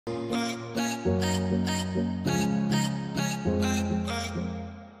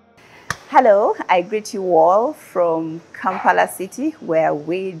Hello, I greet you all from Kampala City, where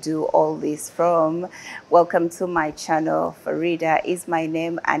we do all this from. Welcome to my channel. Farida is my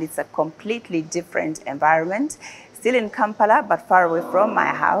name, and it's a completely different environment. Still in Kampala, but far away from my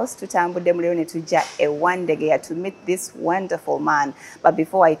house. Tutambudde mulirone tujja ewandege to meet this wonderful man. But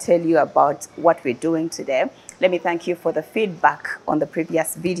before I tell you about what we're doing today, let me thank you for the feedback on the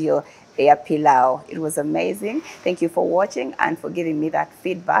previous video, Air Pilau. It was amazing. Thank you for watching and for giving me that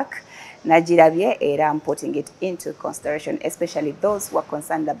feedback. Najirabye era I'm putting it into consideration, especially those who are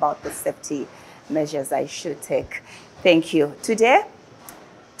concerned about the safety measures I should take. Thank you. Today,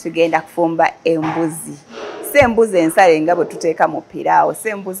 tugenda kufumba embuzi. Si embuzi ensale nga bwe tuteeka mu pilau, si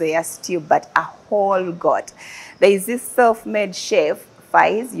embuzi eya stew, but a whole goat. There is this self-made chef,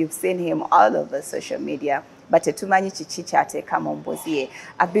 Faiz. You've seen him all over social media. But tetumanyi kiki kyateeka mu mbuzi ye.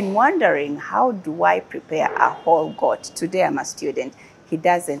 I've been wondering, how do I prepare a whole goat? Today I'm a student. He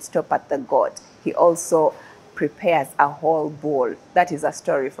doesn't stop at the goat. He also prepares a whole bull. That is a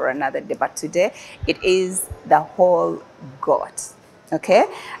story for another day. But today, it is the whole goat. Okay?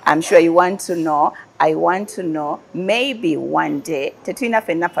 I'm sure you want to know. I want to know, maybe one day, tetulina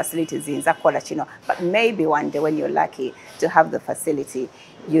ffenna facilities inza kukola kino, but maybe one day when you're lucky to have the facility,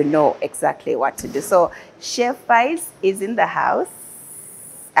 you know exactly what to do. So, Chef Faiz is in the house.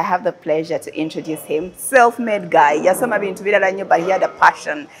 I have the pleasure to introduce him. Self-made guy. Yasoma bintu birala nnyo, but he had a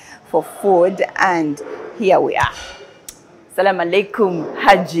passion for food, and here we are. Assalamu alaikum,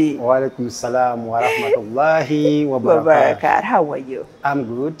 Haji. Wa alaikum salam wa rahmatullahi wa barakatuh. How are you? I'm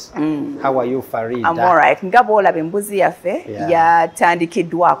good. How are you, Farida? I'm all right. Ngabo olaba embuzi yaffe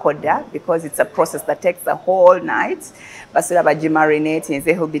yatandikiddwako dda, because it's a process that takes the whole night. Basula bagimarinate.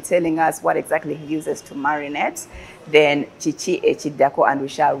 He'll be telling us what exactly he uses to marinate. Then chichi echiddako, and we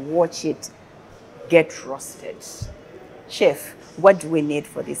shall watch it get roasted. Chef, what do we need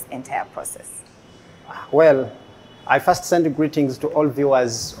for this entire process? Well, I first send greetings to all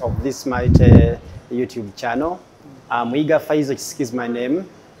viewers of this mighty YouTube channel. I'm Iga Faiz, is my name,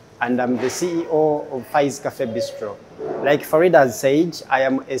 and I'm the CEO of Faiz Cafe Bistro. Like Farida said, I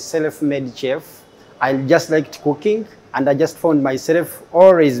am a self-made chef. I just liked cooking, and I just found myself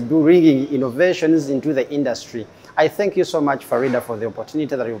always bringing innovations into the industry. I thank you so much, Farida, for the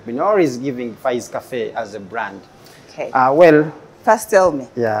opportunity that you've been always giving Faiz Cafe as a brand. Okay. Well, first tell me,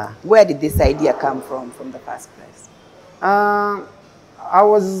 where did this idea come from the first place?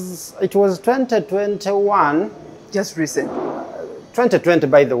 It was 2021. Just recently. 2020,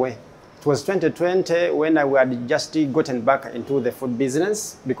 by the way. It was 2020 when I had just gotten back into the food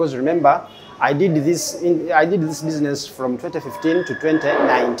business, because remember, I did this business from 2015 to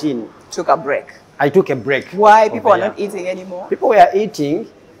 2019. Took a break. I took a break. Why? People are not eating anymore? People were eating,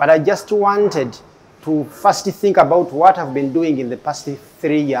 but I just wanted to first think about what I've been doing in the past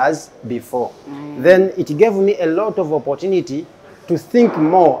 3 years before. Then it gave me a lot of opportunity to think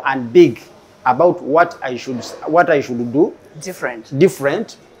more and big about what I should do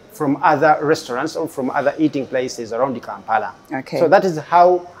different from other restaurants or from other eating places around Kampala. Okay. So that is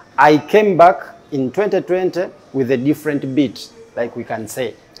how I came back in 2020 with a different beat, like we can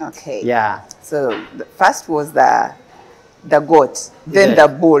say. Okay. Yeah. So the first was the goat, then the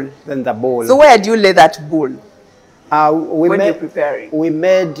bull. Then the bull. So where do you lay that bull? When you're preparing? We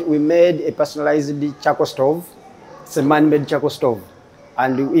made a personalized charcoal stove. It's a man-made charcoal stove.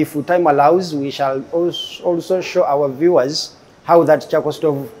 And if time allows, we shall also show our viewers how that charcoal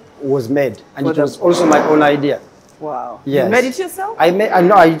stove was made. And it was also my own idea. Wow. Yes. You made it yourself?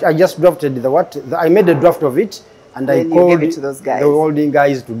 I just drafted I made a draft of it. And I called it to those guys. The holding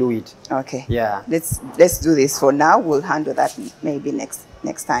guys to do it. Okay. Yeah. Let's do this for now. We'll handle that maybe next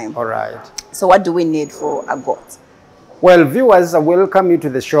time. All right. So what do we need for a goat? Well, viewers, I welcome you to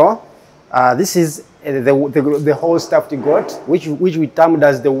the show. This is the whole stuffed goat, which we termed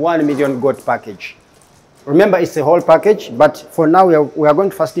as the 1 million goat package. Remember, it's a whole package, but for now we are going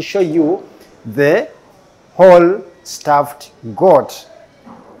to first show you the whole stuffed goat.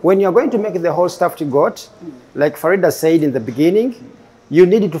 When you're going to make the whole stuffed goat, like Farida said in the beginning, you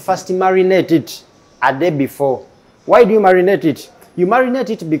need to first marinate it a day before. Why do you marinate it? You marinate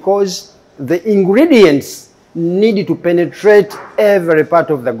it because the ingredients need to penetrate every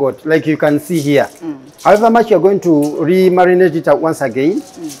part of the goat, like you can see here. However much you're going to re-marinate it once again,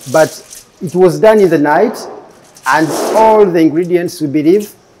 but it was done in the night, and all the ingredients, we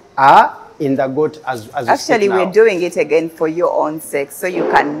believe, are in the goat as actually we're doing it again for your own sake, so you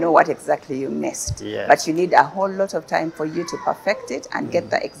can know what exactly you missed. Yes. But you need a whole lot of time for you to perfect it and get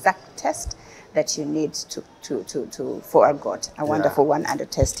the exact test that you need for a goat, a wonderful one and a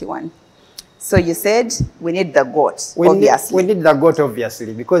tasty one. So you said we need the goat, We obviously. need the goat,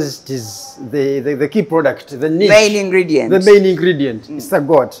 obviously, because it is the key product, the niche. Main ingredient. The main ingredient. It's the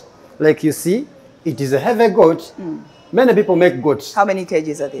goat. Like you see, it is a heavy goat. Many people make goats. How many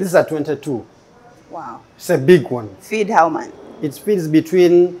kgs are These these? are 22. Wow. It's a big one. Feed how many? It feeds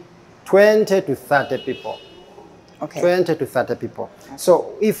between 20 to 30 people. Okay. 20 to 30 people.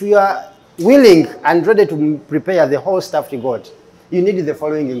 So if you are willing and ready to prepare the whole stuffed goat, you need the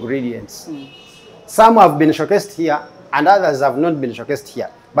following ingredients. Some have been showcased here and others have not been showcased here.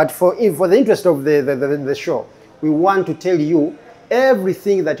 But for the interest of the show, we want to tell you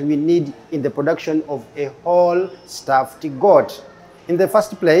everything that we need in the production of a whole stuffed goat. In the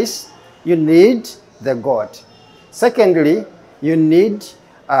first place, you need the goat. Secondly, you need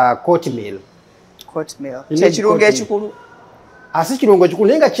oatmeal. Oatmeal. Kirungo ekikulu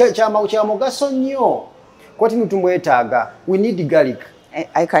naye nga kya mugaso nnyo. Oatmeal tumwetaaga. We need garlic.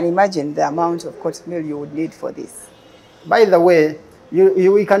 I can imagine the amount of oatmeal you would need for this. By the way,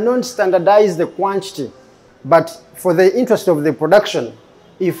 we cannot standardize the quantity, but for the interest of the production,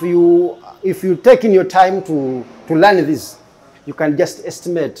 if you take in your time to learn this, you can just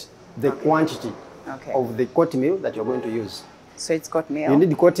estimate the quantity of the oatmeal that you're going to use. So it's oatmeal. You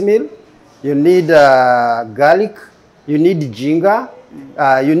need oatmeal, you need garlic, you need ginger,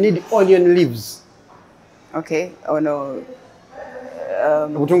 you need onion leaves. Okay. Oh no.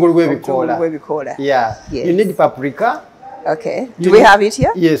 Obutungulu bw'ebikoola. Yeah. Yes. You need paprika. Okay. Do we have it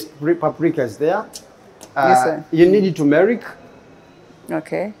here? Yes, paprika is there. Yes, sir. You need turmeric.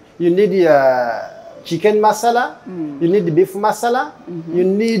 Okay. You need chicken masala. You need beef masala. You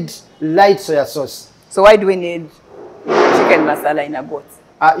need light soya sauce. So why do we need chicken masala in a goat?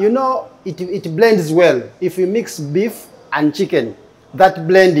 You know, it blends well. If you mix beef and chicken, that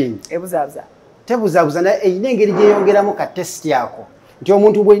blending. Tebuzabuza naye eyina engeri gyeyongeramu ka test yako. Nti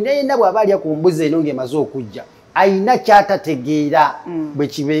omuntu bw'enna bw'aba alya ku mbuzi eno ng'emaze okujja ayina ky'atategeera bwe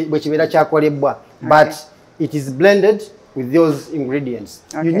kibeera kyakolebwa. But it is blended with those ingredients.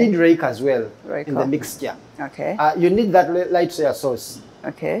 You need rake as well in the mixture. Okay. You need that light soya sauce.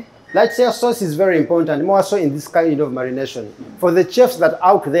 Okay. Light soya sauce is very important, more so in this kind of marination. For the chefs that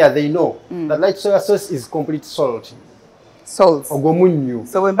out there, they know that light soya sauce is complete salt. Salt. Ogomunyu.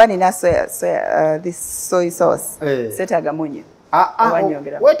 So when banana this soy sauce, setaga munyu.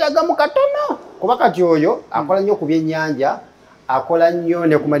 Wetaga mu katono. Kuba kati oyo akola nnyo ku byennyanja, akola nnyo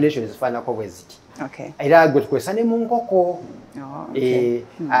ne ku marination ezifaanako bwe ziti. Okay. Era gwe tukozesa ne mu nkoko.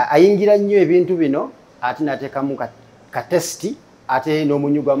 Ayingira nnyo ebintu bino ate n'ateekamu ka testi ate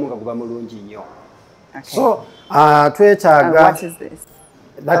n'omunyu gwamu nga guba mulungi nnyo. So twetaaga. What is this?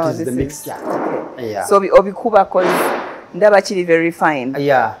 That is the mixture. Okay. Yeah. So obikuba cause ndaba kiri very fine.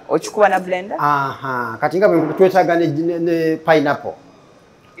 Yeah. Okikuba na blender? Kati nga twetaaga ne pineapple.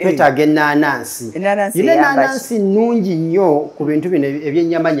 Twetaaga ennaanansi. Ennaanansi nnungi nnyo ku bintu bino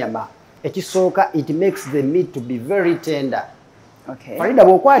ebyennyamanyama. Ekisooka, it makes the meat to be very tender. Okay. Farida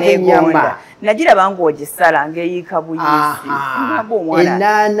bw'okwata ennyama. Nagiraba ng'ogisala ng'eyiika buyisi.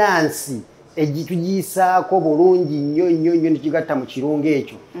 Ennaanansi tugiyisaako bulungi nnyo nnyo nnyo nekigatta mu kirungo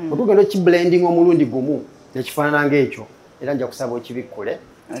ekyo. Otugenda okiblending omulundi gumu nekifaanana ng'ekyo. Era nja kusaba okibikkule.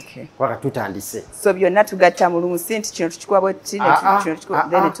 Okay. Kwaka tutandise. So byonna tugatta mulunsi nti kino tukikuba bwetti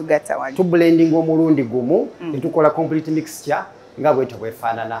then tugatta wali. Tublending omulundi gumu ne tukola complete mixture nga bwetyo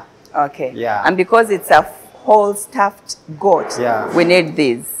bwefaanana. Okay. Yeah. And because it's a whole stuffed goat, we need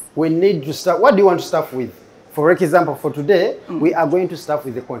these. We need to stuff. What do you want to stuff with? For example, for today, we are going to stuff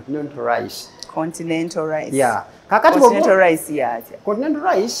with the continental rice. Continental rice. Yeah. Continental rice, yeah. Continental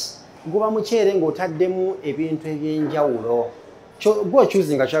rice, guba muchere ng'otaddemu ebintu ebyenjawulo. Go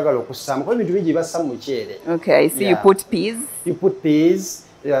choosing nga kyagala okussaamu. Kuba ebintu bingi bassa mu mucere. Okay, I see you put peas. You put peas,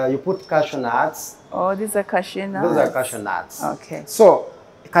 you put cashew nuts. Oh, these are cashew nuts. Those are cashew nuts. Okay. So,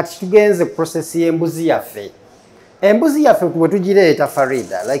 kati tugenze process y'embuzi yaffe. Embuzi yaffe bwe tugireeta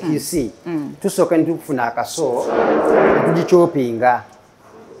Farida, like you see, tusooka ne tufuna akaso, tugichoppinga.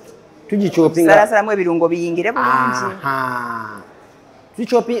 Salasalamu ebirungo biyingire bulungi.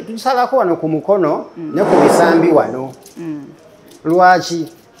 Tugisalako wano ku mukono ne ku bisambi wano.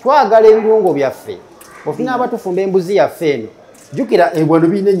 Lwaki? Twagala ebirungo byaffe. Ofuna abatufumba embuzi yaffe eno. Jjukira wano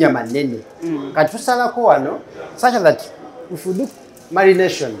birina ennyama nnene. Kati tusalako wano, such that if you do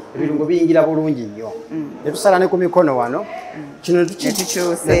marination, ebirungo biyingira bulungi nnyo. Ne tusala ne ku mikono wano. Kino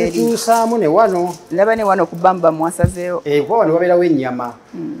tukyusaamu ne wano. Ndaba ne wano ku bamba mwasazeewo. Kuba wano wabeerawo ennyama.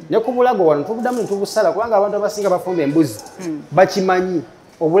 Ne ku bulago wano tubuddamu ne tubusala kubanga abantu abasinga bafumba embuzi bakimanyi.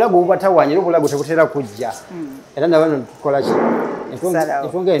 Obulago bubatawaanya era obulago tebutera kujja. Era na wano tukola ki?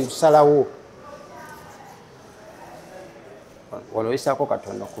 Etwongera ne tusalawo. wano oyisaako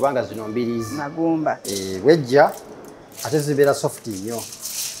katono kubanga zino mbiriizi magumba wejja ate zibeera soft nnyo.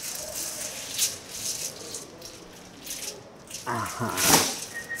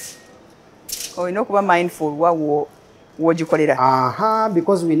 olina okuba mindful wawo wogikolera.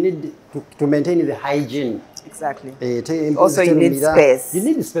 Because we need to maintain the hygiene. Exactly. Also you need space. You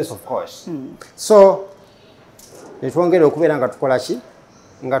need space, of course. So netwongera okubeera nga tukola ki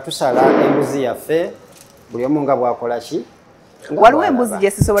nga tusala embuzi yaffe buli omu nga bwakola ki. Waliwo embuzi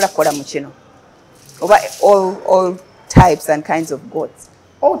gye sisobola kukola mu kino oba all types and kinds of goats?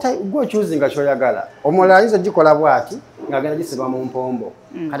 Gwe choosing kyoyagala. Omulala ayinza gikola bwati ng'agenda gisiba mu mpombo.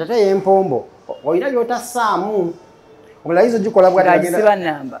 Kati ate y'empombo olina by'otassaamu. Omulala ayinza gikola bwati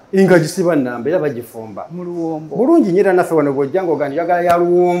nga gisiba nnamba era bagifumba mu luwombo. Bulungi nnyo era naffe wano bw'ojja ng'ogamba njagala ya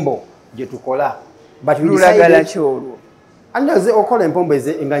luwombo gye tukola. Lulagala kyolwo. Andaze okola empombo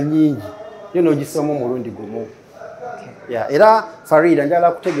nga nnyingi yo n'ogisoma omulundi gumu. Era Farida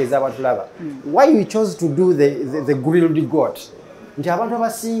njagala kutegeeza abantu laba why you chose to do the grilled goat. Nti abantu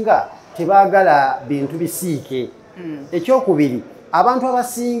abasinga tebaagala bintu bisiike. Ekyokubiri abantu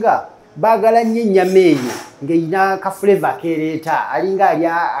abasinga baagala nnyo ennyama eyo ng'erina ka flavor keereeta alinga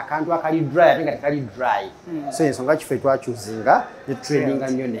alya akantu akali dry ate nga tekali dry. So ensonga kiffe twakyuzinga ne tutraininga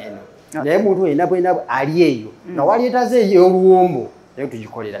nnyo n'eno. Naye muntu yenna bwena ali eyo nga waleetaze ey'oluwombo naye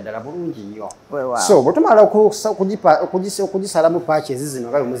tugikolera ddala bulungi nnyo. So bwe tumala okugisalamu paaki ezizino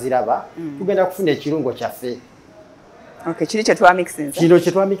nga bwe muziraba tugenda kufuna ekirungo kyaffe. Kiri kye twamixinze? Kino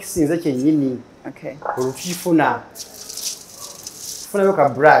kye twamixinze kyennyini. Olwo tukifuna tufunayo ka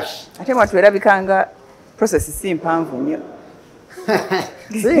brush. Ate mwatu erabikanga process si mpanvu nnyo.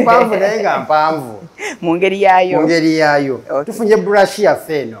 Si mpanvu naye nga mpanvu. Mu ngeri yaayo. Mu ngeri yaayo. Tufunye brush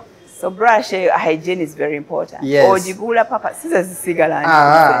yaffe eno. So brush hygiene is very important. Ogigula papa size zisigala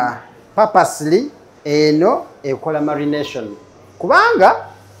nti. Purposely eno ekola marination. Kubanga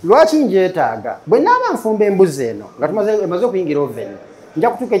lwaki njeetaaga bwe naaba nfumba embuzi eno nga emaze okuyingira oven nja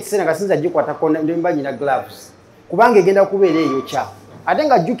kutuuka ekiseera nga sinza gikwatako nemba nyina gloves kubanga egenda kubeera eyokya ate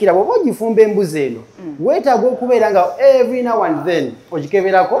nga jjukira bw'oba ogifumba embuzi eno weetaaga okubeera nga every now and then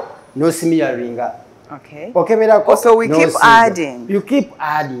ogikeberako n'osimiyaringa. Okeberako. So we keep adding. You keep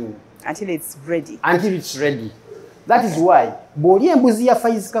adding until it's ready. Until it's ready. That is why bw'olya embuzi ya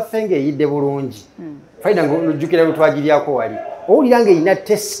Faiz Cafe ng'eyidde bulungi Faida ng'ojjukira lutwagiryako wali owulira ng'erina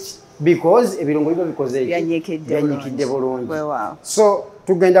taste because ebirungo biba bikoze byanyikidde bulungi. So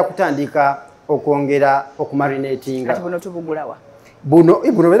tugenda kutandika okwongera okumarinatinga. Ati buno tubugula wa? Buno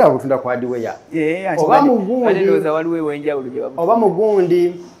beera butunda ku hardware. Oba mu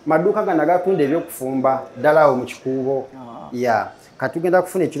gundi maduuka gano agatunda ebyokufumba ddala awo mu kikuubo. Katugenda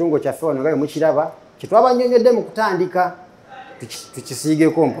kufuna ekirungo kyaffe wano nga bwe mukiraba kye twabanyonyodde mu kutandika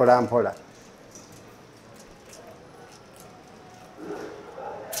tukisiigeko mpola mpola.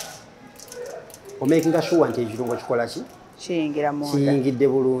 Omakinga sure nti ekirungo kikola ki? Kiyingira munda. Kiyingidde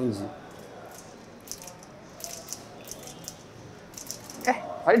bulungi.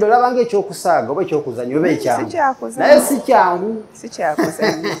 Farida olabanga ekyokusaaga oba ekyokuzannya oba ekyangu. Naye si kyangu. Si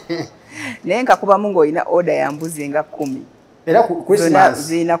kyakuzannya. Naye nkakubamu ng'olina order ya mbuzi nga 10. Era ku Christmas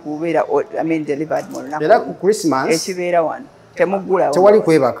zina kubeera delivered mu lunaku. Era ku Christmas ekibeera wano temuggulawo. Tewali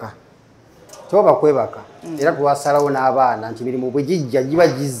kwebaka. Tewaba kwebaka. Era twasalawo n'abaana nti mirimu bwe gijja giba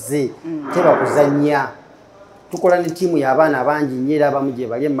gizze teba kuzannya. Tukola ne ttiimu y'abaana abangi nnyo era abamu gye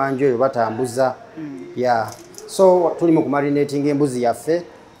bali emmanja oyo batambuza. So tuli mu kumarinating embuzi yaffe.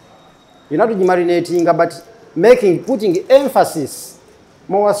 You're not marinating but putting emphasis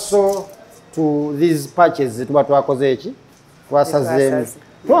more so to these patches tuba twakoze eki twasazeemu.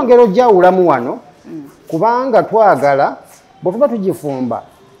 Twongera ojjawulamu wano kubanga twagala bwe tuba tugifumba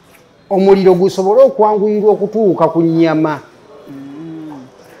omuliro gusobole okwanguyirwa okutuuka ku nnyama.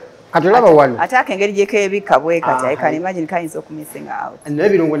 Kati olaba wano ate engeri gyekebika bwe kati I can imagine kayinza okumissing out.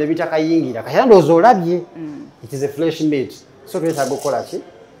 N'ebirungo ne bitakayingira kati ndowooza olabye it is a fresh meat. So twetaaga okukola ki?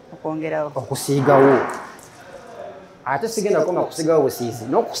 Okwongerawo okusiigawo. Ate sigenda koma kusiigawo busiisi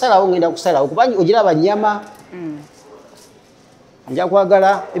n'okusalawo ngenda kusalawo kubanga ogiraba nnyama. Nja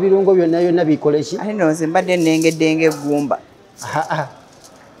kwagala ebirungo byonna bikole ki? Ate nze mbadde nnengedde ng'eggumba.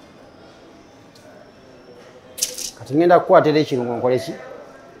 Kati ngenda kukwatira ekirungo nkole ki?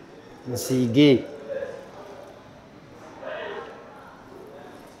 Nsiige.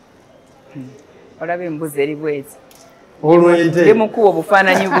 Olaba embuzi eri bwezi. Olw'ente. Ndi mukuwa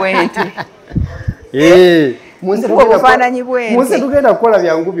obufaananyi bw'ente. Mukuwa obufaananyi bw'ente. Munsi tugenda kukola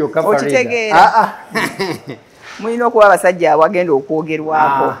byangu byokka Farida. Okitegeera. Mulina okuba abasajja abagenda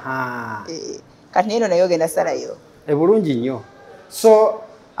okwogerwako. Kati neero naye ogenda salayo. Bulungi nnyo. So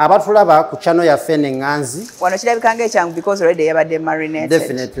abatulaba ku channel ya Fene Nganzi wano kirabika ng'ekyangu because already yabadde marinated.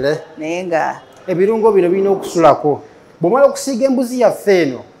 Definitely. Naye nga ebirungo bino birina okusulako. Bw'omala okusiiga embuzi yaffe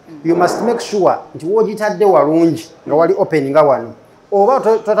eno, you must make sure nti woogitadde walungi nga wali open nga wano. Oba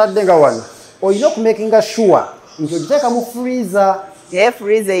totadde nga wano, olina okumakinga sure nti ogiteeka mu freezer. naye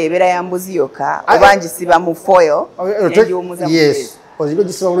freezer eyo ebeera ya mbuzi yokka oba ngisiba mu foil negiwumuza mu freezer. Yes, ozina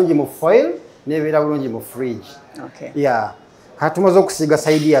ogisiba bulungi mu foil nebeera bulungi mu fridge. Yeah. Kati tumaze okusiiga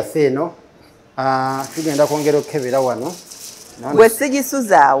sayidi yaffe eno, tugenda kwongera okukebera wano. Bwe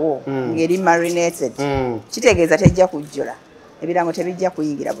sigisuzaawo ng'eri marinated kitegeeza tejja kujjula, ebirango tebijja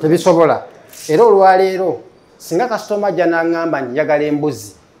kuyingira bulungi. Tebisobola. Era olwaleero singa kasitoma ajja n'aŋŋamba nti njagala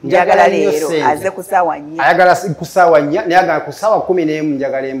embuzi, njagala leero aze ku ssaawa 4, ayagala ku ssaawa 4 naye ayagala ku ssaawa 11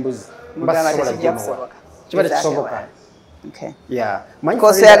 njagala embuzi, mugamba tekijja kusoboka. kiba tekisoboka.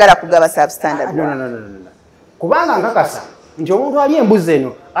 Koso yagala kugaba substandard. No. Kubanga nkakasa nti omuntu ali embuzi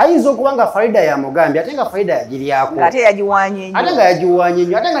eno ayinza okuba nga Farida yamugambye ate nga Farida yagiryako ate yagiwaanye nnyo, ate nga yagiwaanye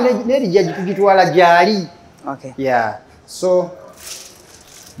nnyo, ate nga n'erijja gitugitwala gyali. So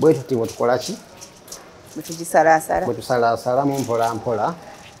bwe tuti bwe tukola ki? Bwe tugisalaasala. Bwe tusalaasalamu mpola mpola.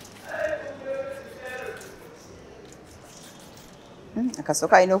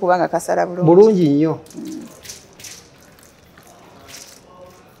 Akasoka alina okuba nga kasala bulungi nnyo.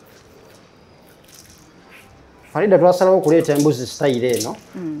 Farida twasalawo okuleeta embuzi style eno.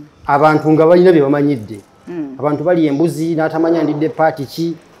 Abantu nga balina bye bamanyidde. Abantu bali embuzi n'atamanya ndidde paati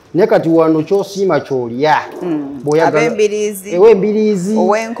ki. Ne kati wano kyosiima kyolya. Ab'embiriizi. Embiriizi.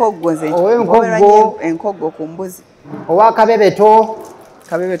 Ow'enkoggo nze. Enkoggo ku mbuzi. Owa kabebeto.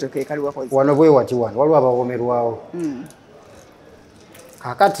 Kabebeto ke kali wakoze. Wano bwe wati wano waliwo abawomerwawo.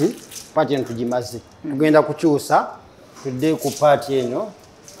 Kakati paati eno tugimaze. Tugenda kukyusa tudde ku paati eno.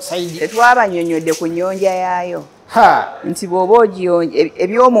 Tetwabanyonyodde ku nnyonja yaayo. Nti bw'oba ogiyonja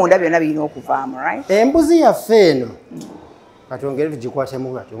eby'omunda byonna birina okuvaamu, right? Embuzi yaffe eno katwongere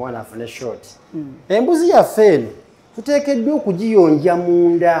tugikwatemu ati omwana afune short. Embuzi yaffe eno tuteekeddwa okugiyonja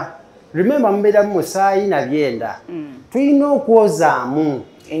munda. Remember mubeeramu musaayi na byenda. Tulina okwozaamu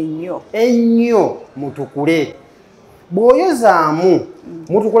ennyo mutukule. Bw'oyozaamu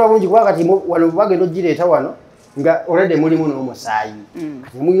mutukula bulungi kuba kati wano bagenda ogireeta wano nga already mulimu n'omusaayi.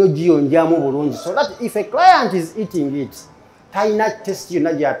 Kati mulina ogiyonjamu bulungi so that if a client is eating it talina test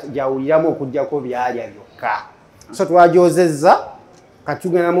yonna gyawuliramu okuggyako byalya byokka. So twagyozezza kati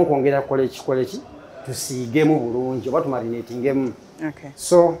tugendamu okwongera kukole ki tusiigemu bulungi oba tumarinatingemu.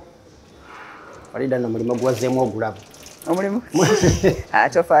 So Farida no mulimo gwazeemu ogulabu. Omulimu?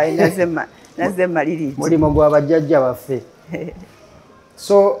 Tofaayo nazze maliriiti. Mulimo gwa bajjajja baffe.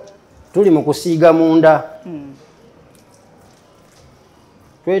 So tuli mu kusiiga munda.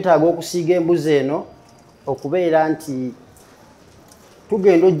 Twetaaga okusiiga embuzi eno okubeera nti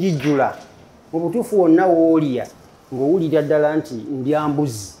tugenda ogijjula mu butuufu wonna woolya ng'owulira ddala nti ndya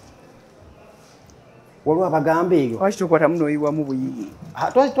mbuzi. Waliwo abagamba eyo. Lwaki tukwatamu n'oyiwamu buyiyi?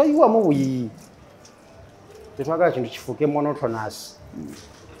 Toyiwamu buyiyi. Tetwagala kintu kifuuke monotonous.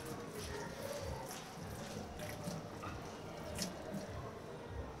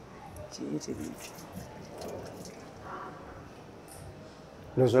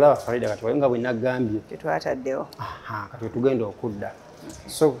 Nozolaba Farida kati nga bwe nagambye tetwataddewo. Kati tugenda okudda.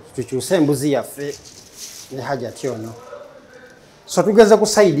 So tukyuse embuzi yaffe ne hajati ono. So tugeze ku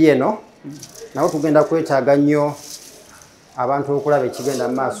sayidi eno nawo tugenda kwetaaga nnyo abantu okulaba ekigenda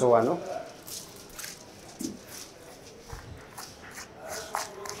mu maaso wano.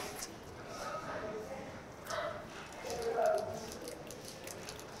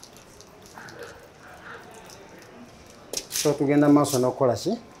 So tugenda maaso n'okukola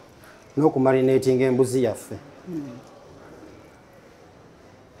ki n'okumarinatinga embuzi yaffe.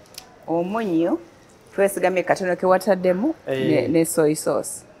 Omunnyo twesigamye katono ke wataddemu ne soy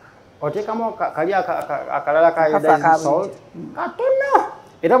sauce. Oteekamu kali akalala ka iodized salt katono.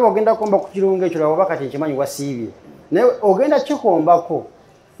 Era bw'ogenda komba ku kirungo ekyo laba kati ekimanyi wasiibye. Naye ogenda kikombako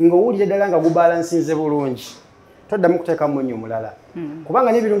ng'owulira ddala nga gubalansinze bulungi. Toddamu kuteekamu munnyo mulala.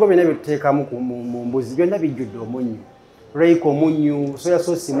 Kubanga n'ebirungo byonna bye tuteekamu mu mbuzi byonna bijjudde omunnyo. Reiko munyu, soya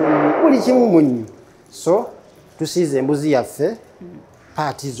sauce munyu, buli kimu munyu. So tusiize embuzi yaffe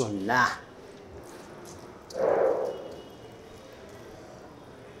paati zonna.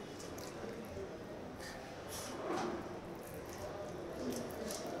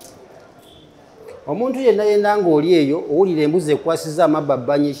 Omuntu yenna ng'oli eyo owulira embuzi ekwasiza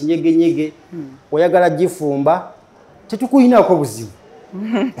amabbabbanyi ekinyegenyege oyagala gifumba tetukuyinaako buzibu.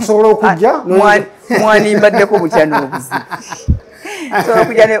 Osobola okujja mwanimbaddeko butya n'obuzibu. Osobola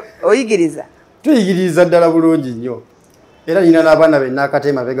okujja oyigiriza? Tuyigiriza ddala bulungi nnyo. Era nina n'abaana be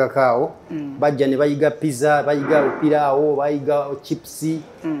nakate mabega kaawo bajja ne bayiga pizza bayiga upiraawo bayiga chipsi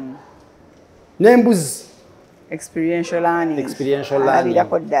n'embuzi experiential learning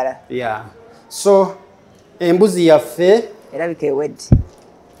alabirako ddala yeah so embuzi yaffe erabika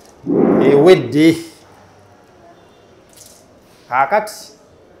ewedde kaakati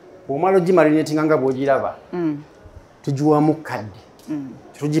bw'omala ogimarinetinga nga bw'ogiraba tugiwamu kadde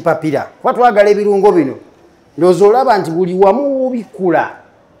tugipapira kuba twagala ebirungo bino ndowooza olaba nti buli wamu wobikula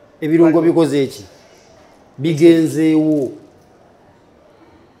ebirungo bikoze eki bigenzeewo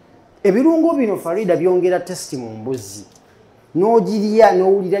ebirungo bino Farida byongera testi mu mbuzi n'ogirya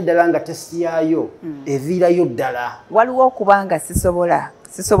n'owulira ddala nga testi yaayo eviirayo ddala waliwo okubanga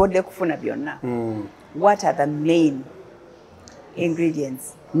sisobodde kufuna byonna what are the main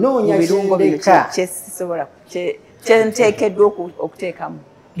ingredients noonya kyendeka kyenteekeddwa okuteekamu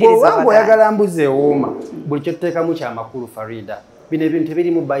bw'obanga oyagala mbuzi ewooma buli kyotuteekamu kyamakulu Farida bino ebintu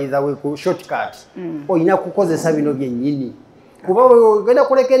tebirimu by the way ku shortcut olina kukozesa bino byennyini kuba ogenda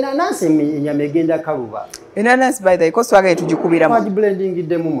kuleka enanansi enyama egenda kaluba enanansi by the way koswagaye tugikubiramu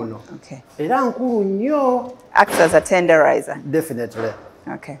twagiblendingiddemu muno era nkulu nnyo acts as a tenderizer definitely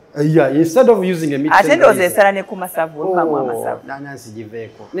okay yeah instead of using a meat ate ndowooza esala ne ku masavu olubamu amasavu nanansi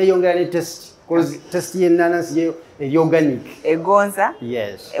giveeko neyongera ne test because test y'enanansi eri organic egonza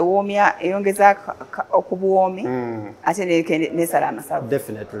yes ewoomya eyongeza okubuwoomi ate nesala amasavu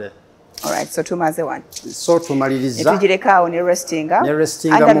definitely alright so tumaze one so tumaliriza netugirekawo ne restinga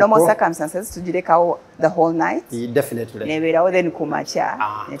under normal circumstances tugirekawo the whole night definitely nebeerawo then kumakya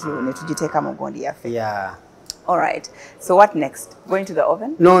netugiteeka mu gondi yaffe yeah all right so what next going to the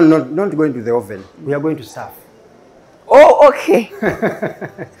oven no not going to the oven we are going to stuff oh okay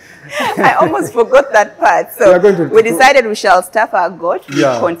I almost forgot that part so we decided we shall stuff our goat with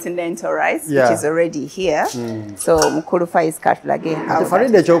continental rice which is already here so mukulu faiz katulage how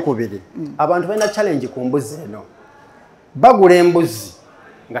Farida ekyokubiri abantu balina challenge ku mbuzi eno bagula embuzi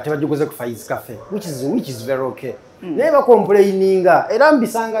nga tebagikoze ku Faiz Cafe which is very okay naye bakomplaininga era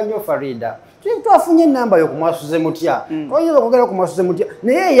mbisanga nnyo Farida twafunye enamba yokumwasuze mutya oyinza okwogera kumwasuze mutya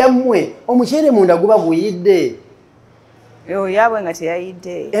naye yammwe omuceere munda guba guyidde yabwe nga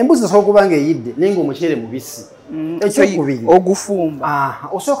teyayidde embuzi osobola okuba nga eyidde naye nga omuceere mubisi ekyokubiri ogufumba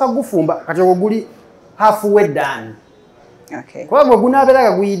osooka gufumba kati ogwo guli halfway done kuba bwe gunaabeera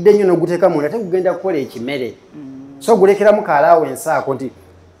nga guyidde nnyo n'oguteeka munda tegugenda kukola ekimere so gulekeramu kaalaawensi ako nti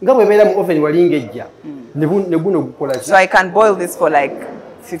nga bwebeera mu oven walinga ejja ne guno gukola so I can boil this for like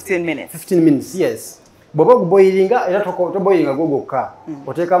 15 minutes 15 minutes yes bw'oba oguboyiringa era toboyiringa gwo gwokka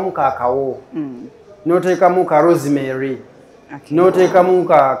oteekamu kaakawo n'oteekamu ka rosemary n'oteekamu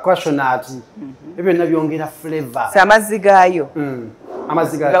ka cashewnut ebyo byonna byongera flavor amazzi gaayo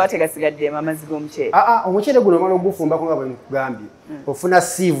amazzi gaayo gaba tegasigaddemu amazzi g'omuceere omuceere guno omala ogufumbako nga bwe nkugambye ofuna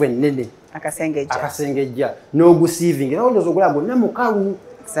siivu ennene akasengejja n'ogusiivinga era ondooza ogula gonna mukalu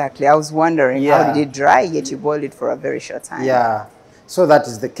exactly I was wondering how did it dry yet you boiled it for a very short time yeah so that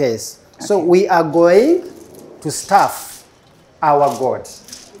is the case so we are going to stuff our goat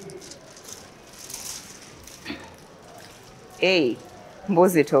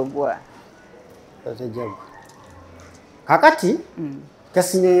mbuzi togwa kakati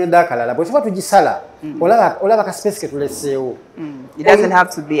kasinyonyodde akalala bwe tuba tugisala olaba ka space ke tuleseewo it doesn't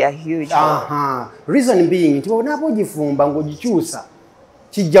have to be a huge reason being nti onaaba ogifumba ng'ogikyusa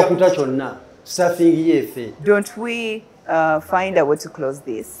kijja kuta kyonna stuffing yeefe don't we find a way to close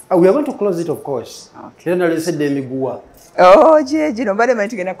this we are going to close it of course era nalesedde emiguwa gino mbadde manyi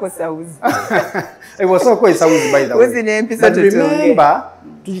tugenda kukozesa wuzi osobola okukozesa wuzi by the way wuzi n'empisa tutunge remember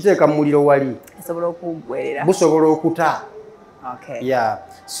tugiteeka mu muliro wali busobola okugwerera busobola okuta yeah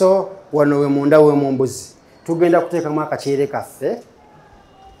so wano we munda we mu mbuzi tugenda kuteekamu akaceere kaffe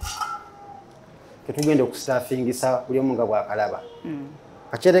ketugenda okustaffingisa buli omu nga bw'akalaba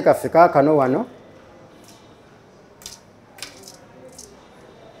akaceere kaffe kaakano wano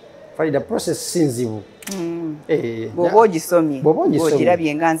Farida process sinzibu bw'oba ogisomye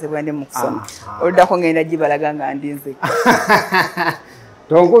ogirabye nga nze bwande mu kusoma oluddako ngenda gibalaga nga ndinze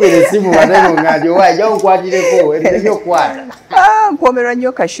tonkubira esimu batego nga gyowaja onkwatireko ebyokwata nkuomerwa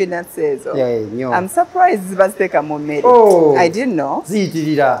nnyo cashew nuts ezo I'm surprised ziba ziteeka mu mmere I didn't know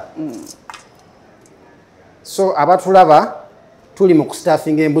ziyitirira so abatulaba tuli mu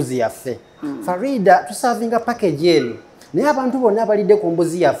kustaffinga embuzi yaffe Farida tusavinga package eno naye abantu bonna balidde ku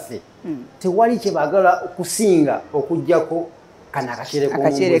mbuzi yaffe tewali kye baagala okusinga okuggyako kana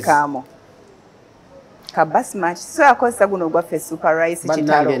akaceere kaamo ka basmati so akozesa guno ogwaffe super rice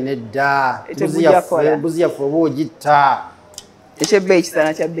kitalo nedda embuzi yaffe oba ogitta Ekyebbeeyi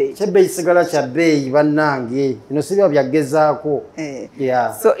kisana kya bbeeyi. Ekyebbeeyi kisigala kya bbeeyi bannange. Bino si biba byagezaako.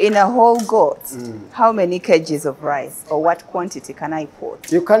 Yeah. So in a whole goat, how many kgs of rice or what quantity can I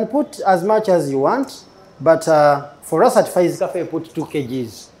put? You can put as much as you want, but for us at Faiz Cafe, put 2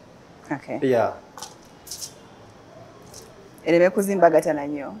 kgs. Okay. Yeah. Ereme kuzimbagatana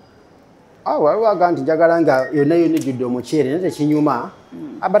nnyo. Waliwo aga nti njagala nga yonna ejjudde omuceere naye tekinyuma.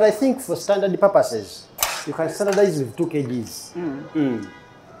 But I think for standard purposes, you can standardize with 2 kgs.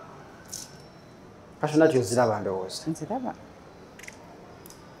 Passionate yoziraba ndowooza. Nziraba.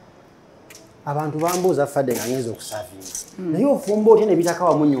 Abantu bambuuza fadde nga ngenza okusavinga. Naye ofumba otya nebitaka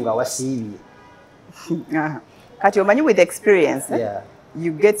wamunyu nga wasiibye. Kati omanyi with experience, Yeah.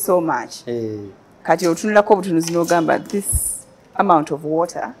 you get so much. Kati otunulako obutunuzi n'ogamba this amount of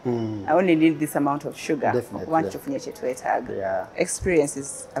water, I only need this amount of sugar. Definitely. Tufunye kye twetaaga. Yeah. Experience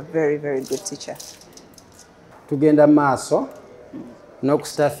is a very, very good teacher. Tugenda maaso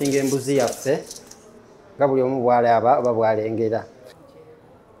n'okustafinga embuzi yaffe nga buli omu bw'alaba oba bw'alengera.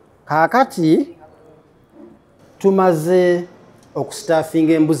 Kaakati tumaze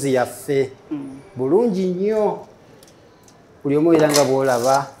okustafinga embuzi yaffe bulungi nnyo buli omu era nga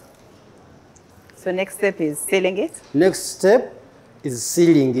bw'olaba. So next step is sealing it? Next step is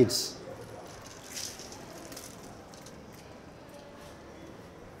sealing it.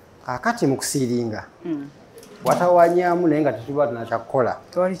 Kaakati mu kusiiringa watawanyaamu naye nga tetuba tunakyakukola.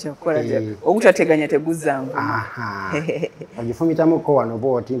 Tewali kyakukola. Ogutateganya teguzangu. Ogifumitamuko wano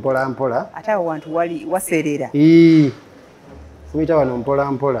bw'oti mpola mpola. Ate awo wantu wali waseerera. Fumita wano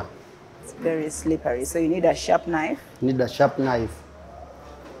mpola mpola. It's very slippery, so you need a sharp knife. Need a sharp knife.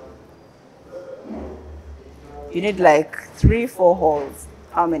 You need like 3-4 holes.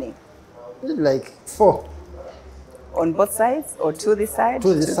 How many? Need like 4. On both sides or to this side?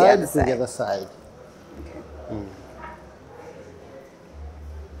 To this side, to the other side. Okay.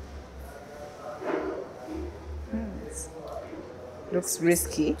 Looks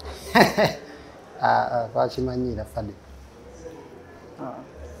risky. Bakimanyira fadde.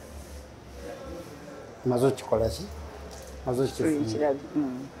 Maze okikola ki? Maze okifuna. Ekirala.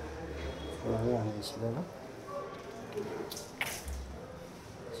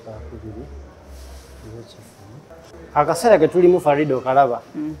 Akaseera ke tulimu Farida okalaba.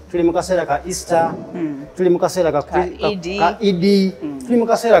 Tuli mu kaseera ka Easter, tuli mu kaseera ka Idi, tuli mu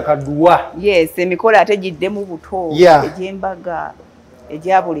kaseera ka Dua. Yes, emikolo ate giddemu buto, egy'embaga,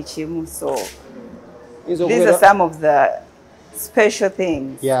 egya buli kimu. So these are some of the special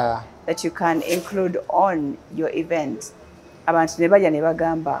things that you can include on your event. Abantu ne bajja ne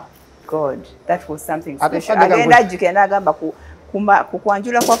bagamba, God, that was something special. Agenda ajjukira n'agamba ku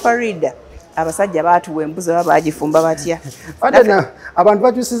kwanjula kwa Farida. Abasajja baatuwa embuzi oba baagifumba batya. Abantu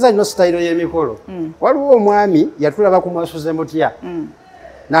bakyusiza nnyo sitayiro y'emikolo. Waliwo omwami yatulaba ku mwasuze mutya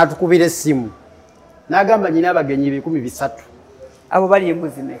n'atukubira essimu n'agamba nnyina abagenyi 300. Abo bali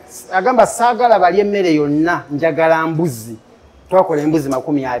embuzi ne agamba saagala bali emmere yonna njagala mbuzi. Twakola embuzi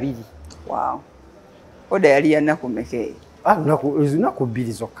 20. Wow. Oda yali ya nnaku mmeka eyo? Lunaku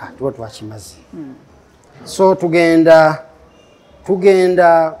 2 zokka tuba twakimaze. So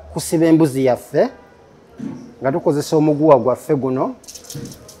tugenda kusiba embuzi yaffe nga tukozesa omuguwa gwaffe guno.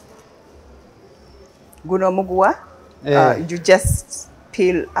 Guno omuguwa? You just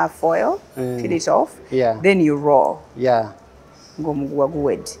peel a foil, peel it off, then you roll. Ng'omuguwa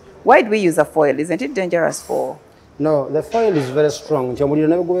guwedde. Why do we use a foil? Isn't it dangerous for? No, the foil is very strong. Nti omuliro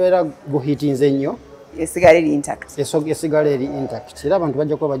ne gubeera guhiitinze nnyo. Esigala eri intact. Esigala eri intact. Era abantu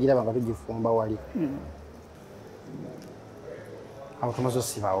bajja kuba bagiraba nga tugifumba wali. Awo tumaze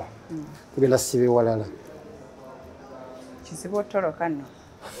osibawo. Tugenda siba ewalala. Kisiba otoloka nno.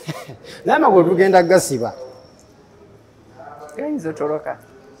 Naye amagulu tugenda gasiba. Gayinza otoloka.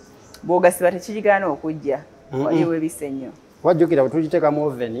 Bw'ogasiba tekigaana okujja. Waliwo ebise nnyo. Wajjukira bwe tugiteeka mu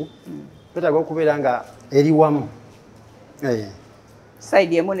oven, twetaaga okubeera nga eri wamu.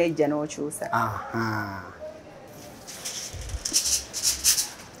 Side emu n'ejja n'okyusa.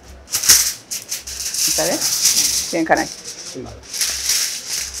 Nsale? Kyenkana ki?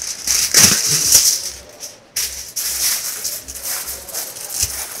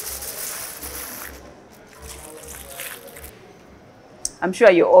 I'm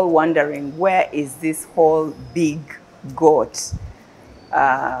sure you're all wondering, where is this whole big goat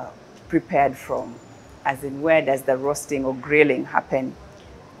prepared from? As in, where does the roasting or grilling happen?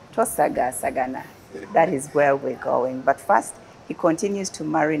 Tosaga Sagana. That is where we're going. But first, he continues to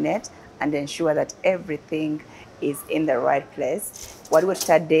marinate and ensure that everything is in the right place. What would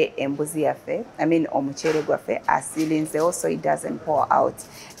tade embuzi yafe, omuchere gwafe, asilinze also it doesn't pour out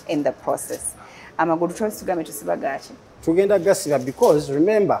in the process. Amagulu tusiba gachi. tugenda gasiba because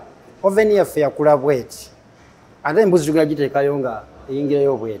remember oven yaffe yakula bweti ate embuzi tugenda giteekayo nga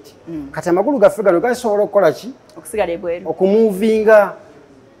eyingirayo bweti kati amagulu gaffe gano gasobola okukola ki okusigala ebweru okumuvinga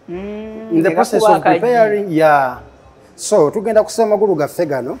in the process of preparing so tugenda kusiba amagulu gaffe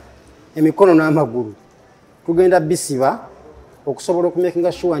gano emikono n'amagulu tugenda bisiba okusobola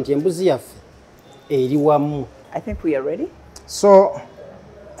okumakinga sure nti embuzi yaffe eri wamu. I think we are ready. So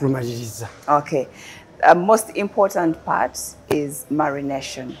tumaliriza. Okay. Most important part is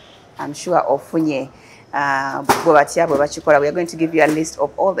marination. I'm sure ofunye we are going to give you a list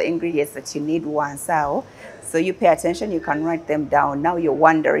of all the ingredients that you need once out. So you pay attention, you can write them down. Now you're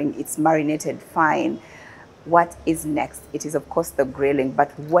wondering, it's marinated fine. What is next? It is of course the grilling,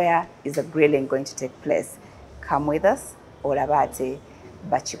 but where is the grilling going to take place? Come with us. Olabate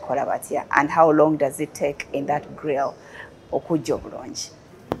bachikola batya. And how long does it take in that grill? Okujja obulungi.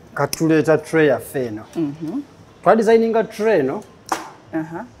 Katuleta tray yaffe eno. Twa designing a tray no.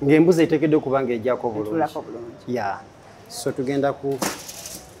 Ng'embuzi eteekeddwa okuba ng'ejjako bulungi. Yeah. So tugenda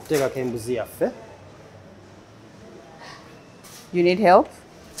kuteekako embuzi yaffe. You need help?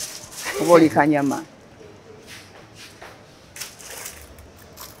 Oba oli kanyama?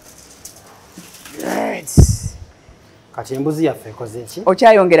 Right. Kati embuzi yaffe ekoze ki?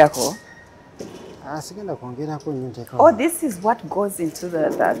 Okyayongerako? Sigenda kwongerako nnyo nteeka. Oh, this is what goes into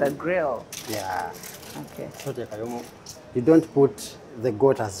the grill. Yeah. Okay. So you don't put the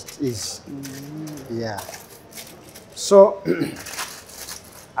goat as it is. Yeah. So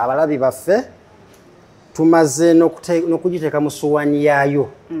abalabi baffe tumaze n'okugiteeka mu ssowaani yaayo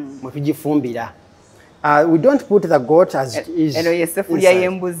mwe tugifumbira. We don't put the goat as it is. Eno yesefulya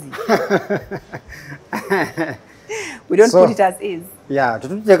y'embuzi. We don't put it as is. Yeah,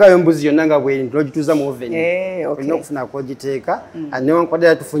 tutiteekayo embuzi yonna nga bweri tulogituuza mu oven. Okay. Olina okufuna kogiteeka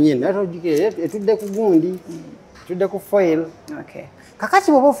newankubadde tufunye naye togikere etudde ku gundi etudde ku foil. Okay.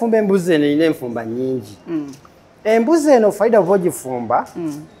 Kakati bw'oba ofumba embuzi eno erina enfumba nnyingi. Embuzi eno faida bw'oba ogifumba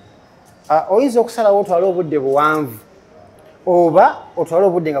oyinza okusalawo otwale obudde buwanvu oba otwale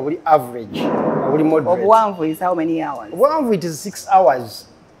obudde nga buli average nga buli moderate. Obuwanvu is how many hours? Obuwanvu it is 6 hours.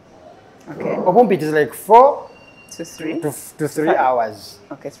 Okay. Obumpi it is like 4 to 3 to 3 hours.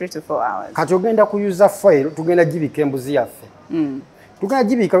 Okay, 3 to 4 hours. Kati ogenda kuyuza foil tugenda gibika embuzi yaffe. Tugenda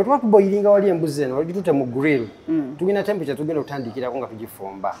gibika bwe tuba tuboilinga wali embuzi eno gitute mu grill. Tugenda temperature tugenda otandikirako nga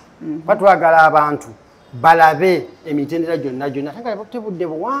tugifumba. Kuba twagala abantu balabe emitendera gyonna tebudde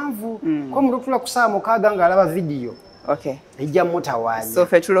buwanvu ko omuntu okutula ku ssaawa mukaaga ng'alaba video. Okay. Ejja mutawaanya. So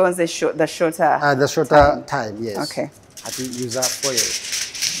fe tulonze the shorter time, yes. Okay. Ati yuza foil.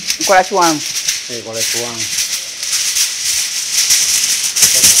 Nkola kiwanvu. Kola kiwanvu.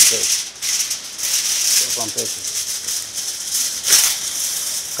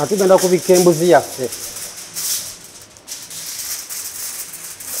 Kati tugenda kubika embuzi yaffe.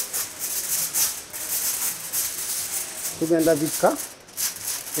 Tugenda bika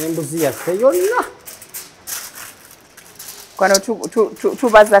embuzi yaffe yonna. Kwano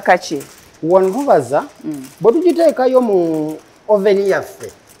tubaza kaki? Wano tubaza bwe tugiteekayo mu oven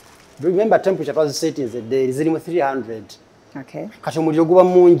yaffe. Remember temperature twazi settings eddeeri ziri mu 300. Okay. Kati omuliro guba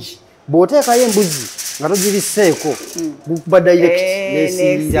mungi. Bw'oteekayo embuzi nga togibiseeko gukuba direct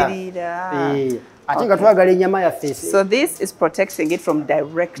n'esirira. Ate nga twagala ennyama yaffe. So this is protecting it from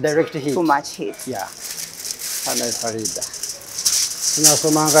direct heat. Too much heat. Yeah. Ana Farida.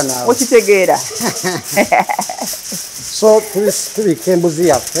 Tunasomanga nawe. Okitegeera. So tubika embuzi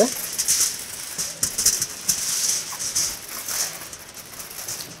yaffe.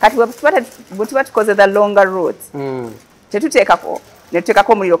 Kati bwe tuba tukoze the longer route. Tetuteekako.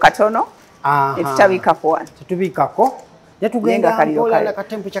 Netuteekako omuliro katono. Netutabiikako wano. Tetubiikako. Netugenda mpola na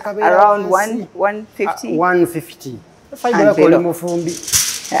katemperature kabeera around 150. 150. Faida ko oli mufumbi.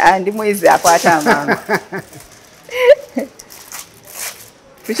 Ndi mwizi akwata amangu.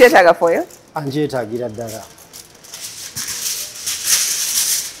 Tukyetaaga foil? Anjeetaagira ddala.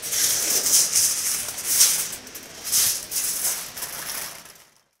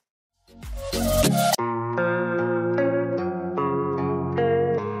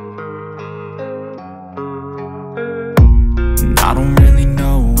 I don't really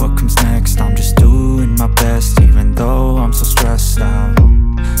know what comes next. I'm just doing my best, even though I'm so stressed out.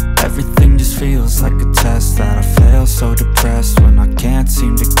 Everything just feels like a test that I fail, so depressed when I can't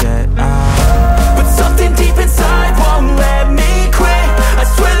seem to get out. But something deep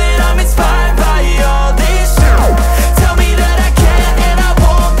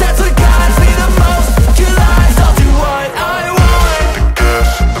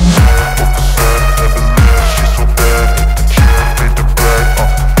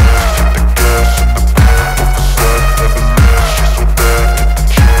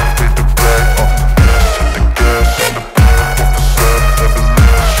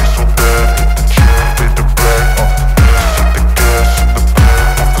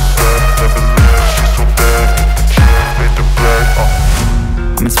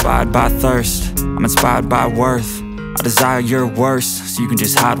inspired by thirst, I'm inspired by worth. I desire your worst, so you can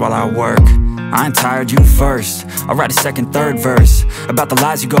just hide while I work. I ain't tired, you first. I'll write a second, third verse about the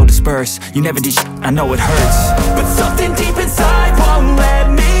lies you go disperse. You never did shit, I know it hurts, but something deep inside won't let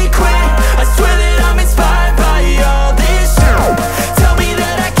me quit. I swear that I'm inspired by all this shit. Tell me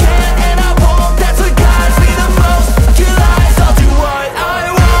that I can't and I won't. That's what guides me the most. Your lies, I'll do what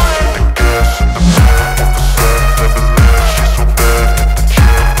I want.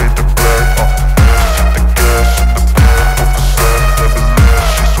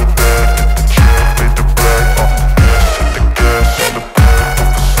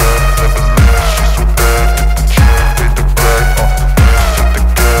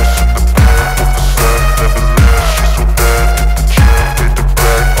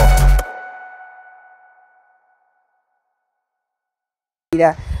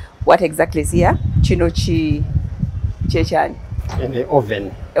 What exactly is here? Chinochi chechan. In the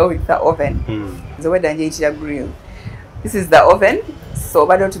oven. Oh, it's the oven. The way that you grill. This is the oven. So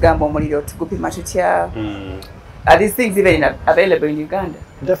why don't you go more to cook in Are these things even available in Uganda?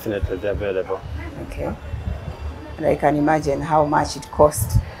 Definitely they're available. Okay. And I can imagine how much it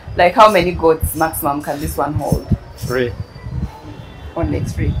costs. Like how many goats maximum can this one hold? 3. Only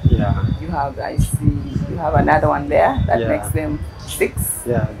 3. Yeah. You have, I see, you have another one there that makes them 6.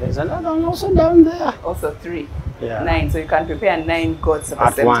 Yeah, there's another one also down there. Also 3. Yeah. 9. So you can prepare 9 goats at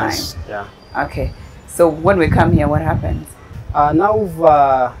the same once. time. Yeah. Okay. So when we come here, what happens? Now we've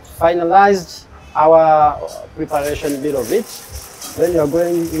finalized our preparation bit of it. Then you're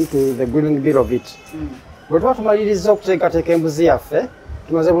going into the grilling bit of it. But what tumaliriza okuteekateeka embuzi yaffe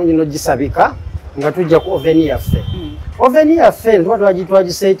tumaze bulungi n'ogisabika nga tujja ku oven yaffe. Oven yaffe tuba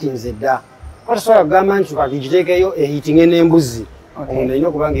twagisetinze dda. Tosobola kugamba nti tukagiteekeyo ehiitinge n'embuzi. Ono erina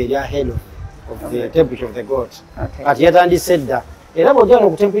okuba ng'eri ahead of the temperature of the goat. Kati yatandise dda. Era bw'ojja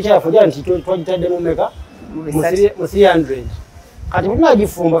ku temperature yaffe ojja nti twagitadde mu meka? Mu 300. Kati bwe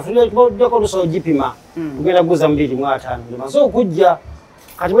tunagifumba tulijjako olusobola ogipima tugenda kuguza mu 250. Emaze okujja.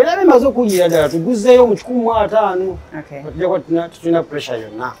 Kati bwe nabe emaze okujjira ddala tuguzeeyo mu 150. Tujjako tulina pressure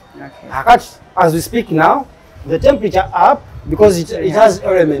yonna. Kakati as we speak now, the temperature up because it has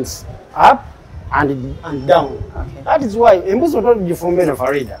elements up and down. That is why embuzi otogifumba eno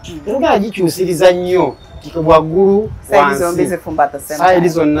Farida tetugenda gikyusiriza nnyo waggulu side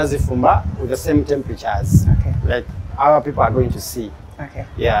zonna zifumba with the same temperatures. Like our people are going to see.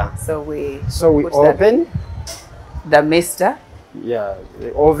 Yeah. So we open the mister. Yeah,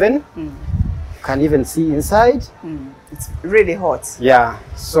 the oven. Can even see inside. It's really hot. Yeah,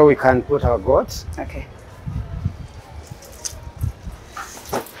 so we can put our goat. Okay.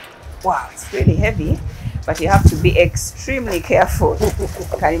 Wow, it's really heavy, but you have to be extremely careful.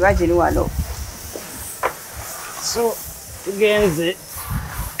 Can you imagine one? So again,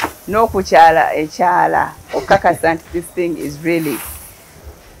 no kuchala echala okakasa nti this thing is really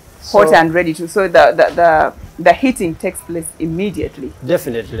hot and ready to. So the heating takes place immediately.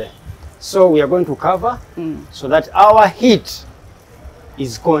 Definitely. So we are going to cover so that our heat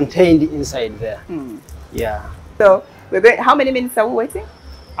is contained inside there. Yeah. So we're going. How many minutes are we waiting?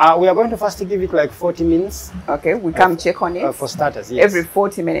 We are going to first give it like 40 minutes. Okay, we come check on it. For starters, yes. Every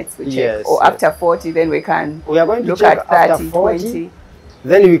 40 minutes we check. Yes, or after 40, then we can we are going to look check at 30, after 40, 20.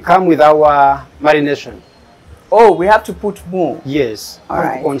 Then we come with our marination. Oh, we have to put more. Yes. All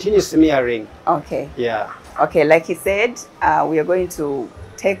right. Continue smearing. Okay. Yeah. Okay, like he said, we are going to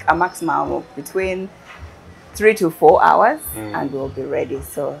take a maximum of between 3 to 4 hours and we'll be ready.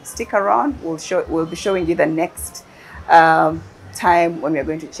 So stick around. We'll be showing you the next time when we're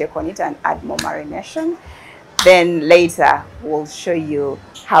going to check on it and add more marination. Then later we'll show you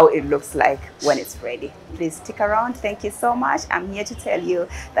how it looks like when it's ready. Please stick around. Thank you so much. I'm here to tell you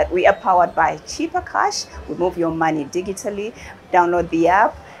that we are powered by Cheaper Cash. We move your money digitally. Download the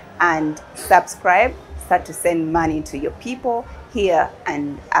app and subscribe. Start to send money to your people here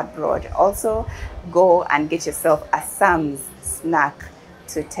and abroad. Also, go and get yourself a Sam's snack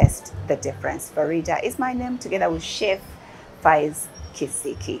to test the difference. Farida is my name, together with Chef Faiz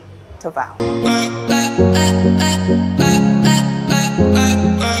Kisiki. Tovao.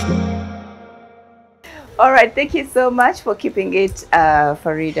 All right, thank you so much for keeping it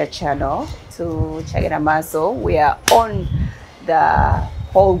Farida channel to Chagana Maso. We are on the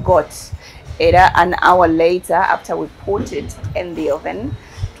whole goat. An hour later, after we put it in the oven,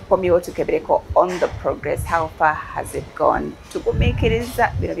 on the progress, how far has it gone? And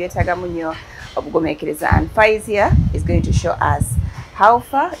Faiz here is going to show us how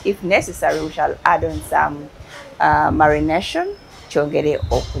far. If necessary, we shall add on some marination. So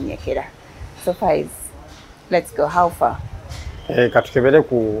Faiz, let's go. How far? Katukebere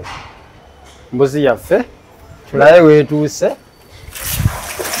ku mbuzi yaffe tulabe wetuuse.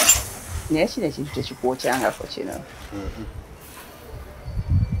 Naye kino ekintu tekikwokyangako kino.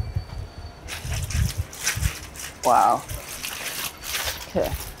 Wow.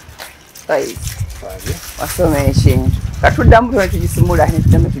 Wasoma ekintu. Katuddamu tuno tugisimula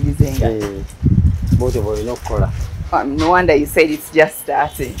netuddamu tugizenga. Bwotyo bwolina okukola. No wonder you said it's just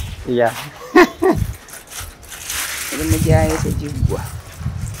starting. Yeah.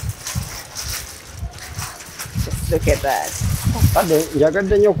 Just look at that.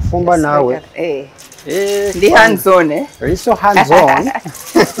 Njagadde nnyo okufumba naawe. Ndi hands on, eh? Are you so hands on?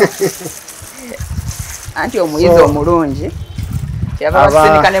 Anti omuyizi omulungi. Kyava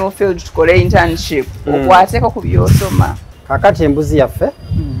basindika ne mu field tukole internship. Okwateko ku byosoma. Kakati embuzi yaffe.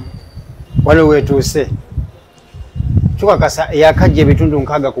 Wano wetuuse. Tukakasa yakajja ebitundu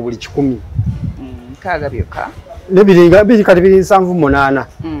 6 ku buli 100. 6 byokka. Nebiringa biri kati 7-8.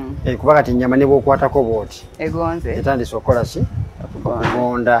 Kuba kati nnyama ne bw'okwatako bw'oti. Egonze. Etandise okukola ki?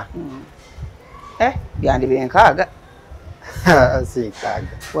 Okugonda. Byandibe 6. Si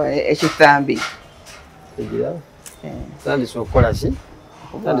 6. Ekithambi. Etandise okukola ki?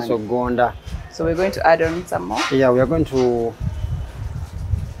 Etandise okugonda. So we're going to add on some more? Yeah, we are going to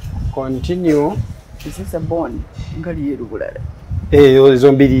continue. Is this a bone? Ngali yeru bulala.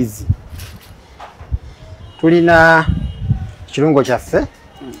 Ezo mbirizi. Tulina kirungo kyaffe.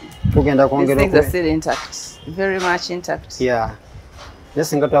 Tugenda kwongera These things are still intact. Very much intact. Yeah.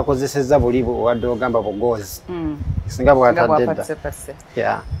 Nesinga twakozesezza buli wadde ogamba bugozi. Singa bwatadde.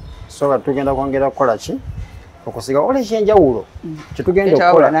 Yeah. So tugenda kwongera kukola ki? Okusiga ole ekyenjawulo. Kitugenda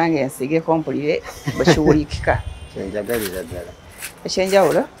okukola nange ensige kompulire bakiwulikika. Kyenjagalira ddala.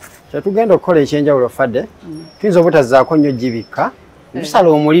 Ekyenjawulo? Kyetugenda okukola ekyenjawulo fadde. Tuyinza obutazzaako nnyo gibika. Tusala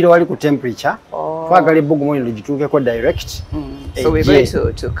omuliro wali ku temperature. Twagala ebbugumu lino ligituukeko direct. So we're going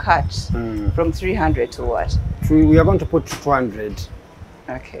to cut from 300 to what? We are going to put 200.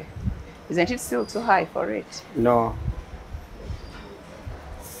 Okay. Isn't it still too high for it? No.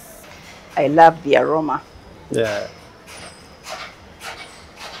 I love the aroma. Yeah.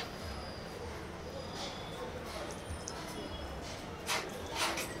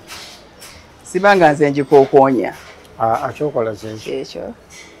 Sibanga nze njikookonya. Akyokola kyekyo. Ekyo.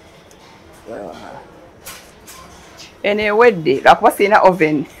 Eno ewedde lwakuba sirina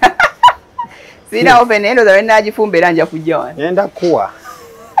oven. Sirina oven naye ndowooza lwe nnaagifumba era nja kujja wano. Ngenda kuwa.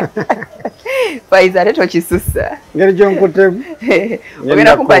 Faiza ate tokisussa. Ngeri gyonkutemu.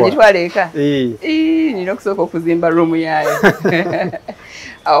 Ogenda kumpa ngitwala eka? Nina okusooka okuzimba ruumu yaayo.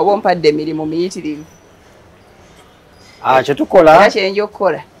 Awo oba ompadde emirimu miyitirivu. Kyetukola. Era kyenja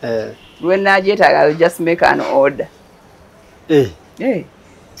okukola. Lwe naagyetaaga I'll just make an order.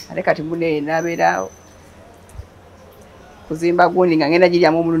 Ate kati muneeyo naabeeraawo. Kuzimba gundi nga ngenda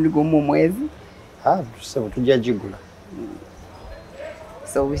giryamu omulundi gumu mu mwezi. Tujja gigula.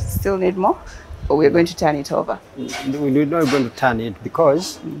 So we still need more? Or we're going to turn it over? We're not going to turn it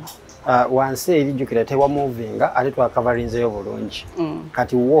because wansi erijjukira tewa movinga ate twakavarinzeyo bulungi.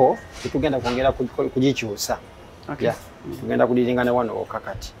 Kati wo tetugenda kwongera kugikyusa. Tugenda kudiringa ne wano wokka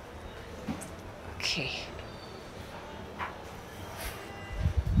kati. Okay.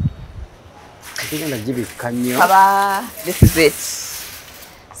 This is it.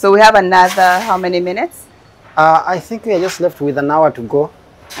 So we have another how many minutes? I think we are just left with an hour to go.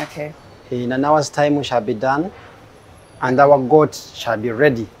 Okay. In an hour's time we shall be done and our goat shall be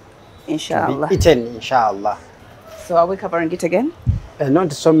ready. Inshallah. To be eaten, inshallah. So are we covering it again?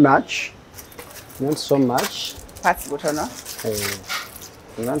 Not so much. Not so much. Parts butono.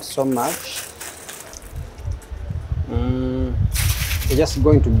 Not so much. You are just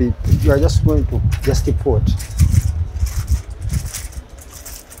going to put.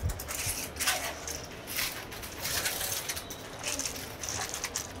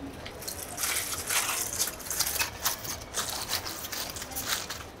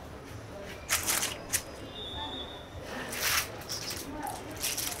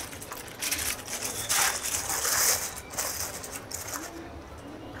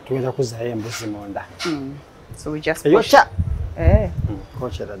 Tugenda kuzaayo embuzi munda. So we just push.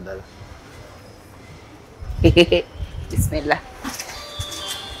 Kochera ddala. Bismillah.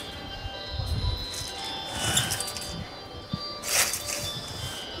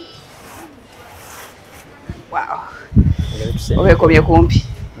 Wow. Obekomye kumpi.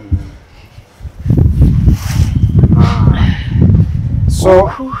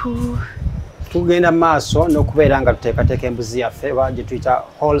 So tugenda maaso n'okubeera nga tuteekateeka embuzi yaffe gye tuyita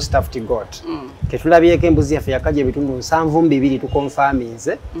whole stuffed goat. Tetulabyeko embuzi yaffe yakajja ebitundu 72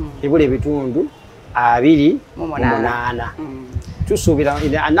 tukonfaminze ebula ebitundu 28 tusuubira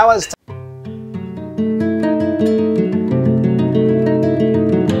in an hour's time.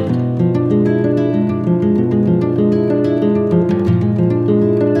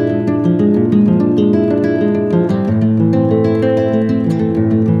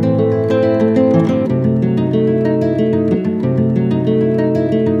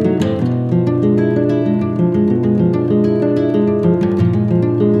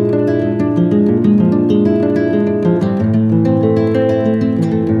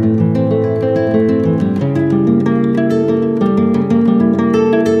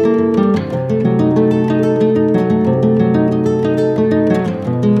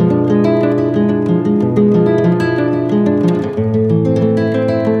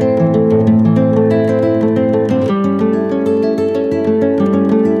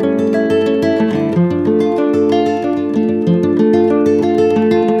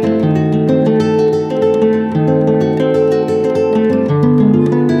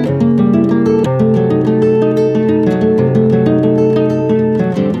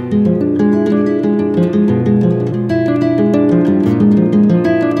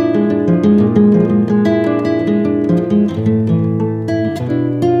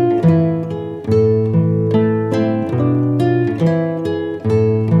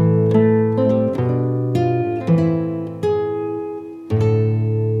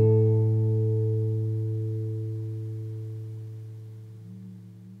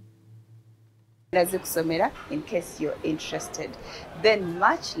 In case you're interested. Then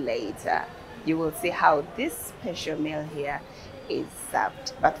much later you will see how this special meal here is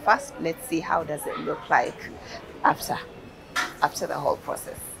served. But first, let's see how does it look like after the whole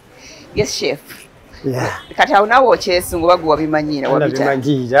process. Yes, chef. Yeah. Kati auna wochesu ngoba gwa bimanyira wabita.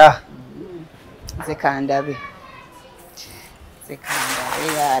 Bimanyira. Zekandabe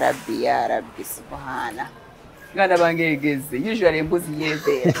ya rabbi subhana. Ngana bangegeze usually embuzi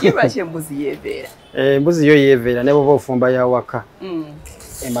yevera. Yibache embuzi yevera. Embuzi yo yevera ne boba ofumba ya waka.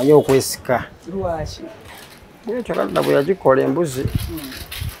 Emanyi okwesika. Lwachi. Bwe kyakala bwe yagikola embuzi.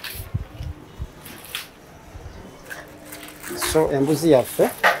 So embuzi yaffe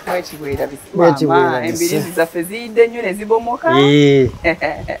wekibwera bisima embirizi zaffe ziyidde nnyo ne zibomoka.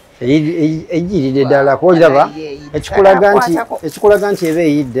 Ejjiride ddala kwolaba ekikulaga nti eba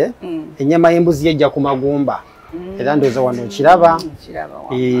eyidde ennyama y'embuzi yejja ku magumba era ndowooza wano okiraba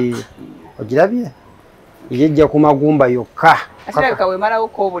ogirabye yejja ku magumba yokka atirabika wemalawo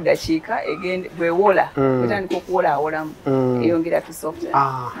ko obudakiika egende bwewola etandika okuwolaawolamu eyongera tu soft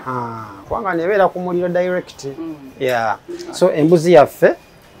kubanga nebeera ku muliro direct. So embuzi yaffe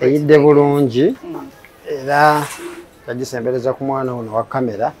eyidde bulungi era yagisembereza ku mwana ono wa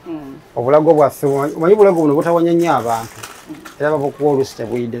kamera. Obulago bwaffe omanyi bulago buno butawonya nnyo abantu era babukuwa oluusi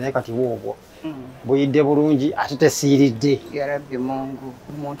tebuyidde naye kati bwobwo buyidde bulungi ate tesiiridde. Ya Rabbi Mungu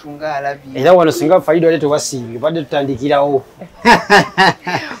omuntu ng'alabye era wano singa fayido wali tewasiibye badde tutandikirawo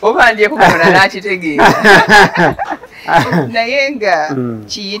oba ndye kumona n'akitegeera naye nga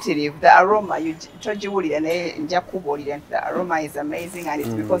kiyitirivu. The aroma togiwulira naye nja kubuulira nti the aroma is amazing and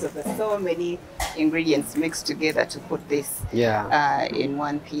it's because of the so many ingredients mixed together to put this in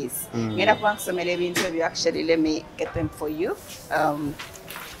one piece. Ngenda kuba nkusomera ebintu ebyo. Actually let me get them for you.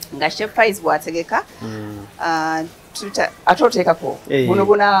 Nga chef Faiz bw'ategeka ate oteekako buno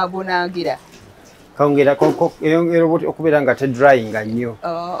bunagira kongera okubeera nga tedryinga nnyo.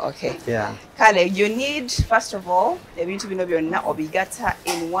 Okay. Kale, you need first of all ebintu bino byonna obigatta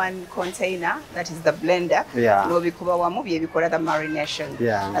in one container, that is the blender. N'obikuba wamu bye bikola the marination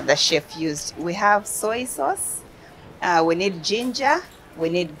that the chef used. We have soy sauce, we need ginger, we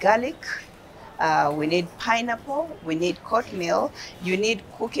need garlic, we need pineapple, we need cornmeal, you need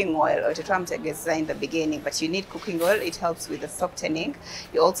cooking oil, or in the beginning, but you need cooking oil, it helps with the softening.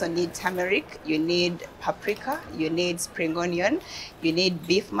 You also need turmeric, you need paprika, you need spring onion, you need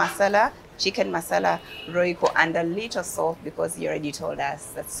beef masala, chicken masala, roiko, and a little salt because you already told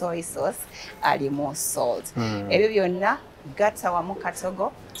us that soy sauce add more salt. Ebyo byonna gatta wamu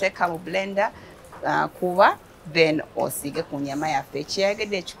katogo, teka mu blender, kuba, then osige ku nyama yaffe.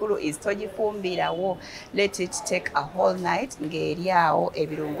 Ekyeyagedde ekikulu is togifumbirawo, let it take a whole night ng'eri awo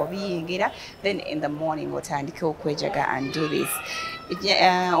ebirungo biyingira, then in the morning otandike okwejaga and do this.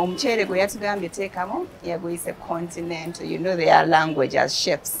 Omuceere gwe yatugambye teekamu yaguyise continental. You know their language as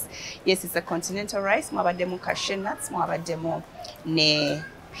chefs. Yes, it's a continental rice. Mwabaddemu cashew nuts, mwabaddemu ne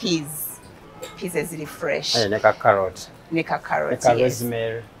peas eziri fresh. Ne ka carrot. Ne ka carrot. Ne ka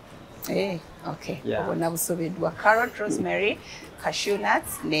rosemary. Okay. Obona busobeddwa carrot, rosemary, cashew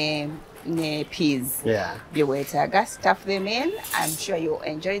nuts ne ne peas. Yeah. Biwetaga, stuff them in. I'm sure you'll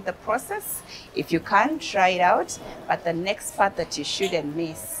enjoy the process. If you can, try it out. But the next part that you shouldn't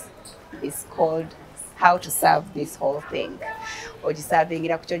miss is called how to serve this whole thing.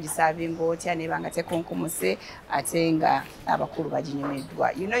 Ogisavingira kucho gisavinga otya nebanga tekunkumuse ate nga abakulu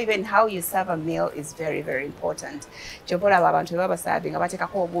baginyumiddwa. You know, even how you serve a meal is very, very important. Kyobola abantu baba serving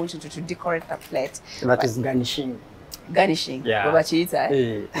abatekako obuntu to decorate the plate. That is garnishing. Garnishing. Yeah. Baba chiyita.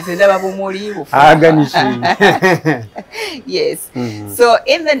 Garnishing. Yes. So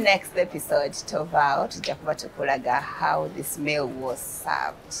in the next episode, Toval, tujakuba tukulaga how this meal was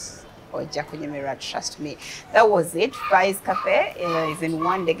served. Or Jakunyemera, trust me. That was it. Fries Cafe is in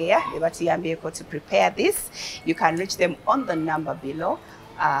Wandegea. Able to prepare this. You can reach them on the number below.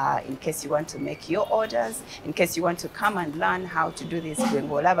 In case you want to make your orders, in case you want to come and learn how to do this, you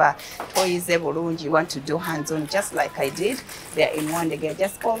want to do hands-on just like I did. They're in Wandegea.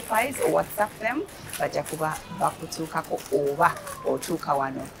 Just call Fries or WhatsApp them. Bajakuba bakutukako oba otuka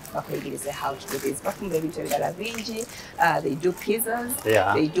wano bakuyigirize how to do this. Bakumba ebintu ebirala bingi. They do pizzas.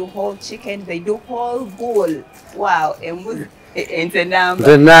 Yeah. They do whole chicken. They do whole bull. Wow. Ente namba.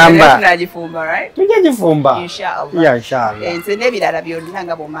 The number. Tunagifumba, right? Tujagifumba. Inshallah. Yeah, inshallah. Ente nebirala byonna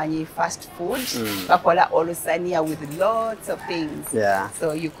nga bomanyi fast food. Bakola olusania with lots of things. Yeah.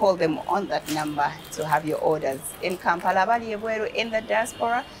 So you call them on that number to have your orders. In Kampala, Bali, Ebweru, in the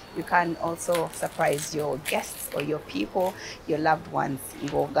diaspora, you can also surprise your guests or your people, your loved ones.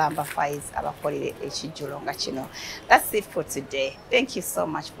 That's it for today. Thank you so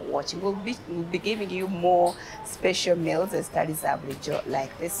much for watching. We'll be giving you more special meals and studies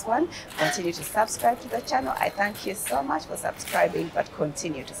like this one. Continue to subscribe to the channel. I thank you so much for subscribing, but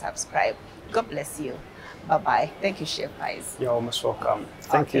continue to subscribe. God bless you. Bye-bye. Thank you, Chef Pies. You're almost welcome.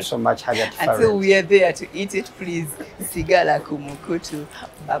 Thank you so much, Hajat. Until we are there to eat it, please. Sigala kumukutu.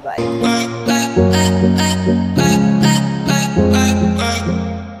 Bye-bye.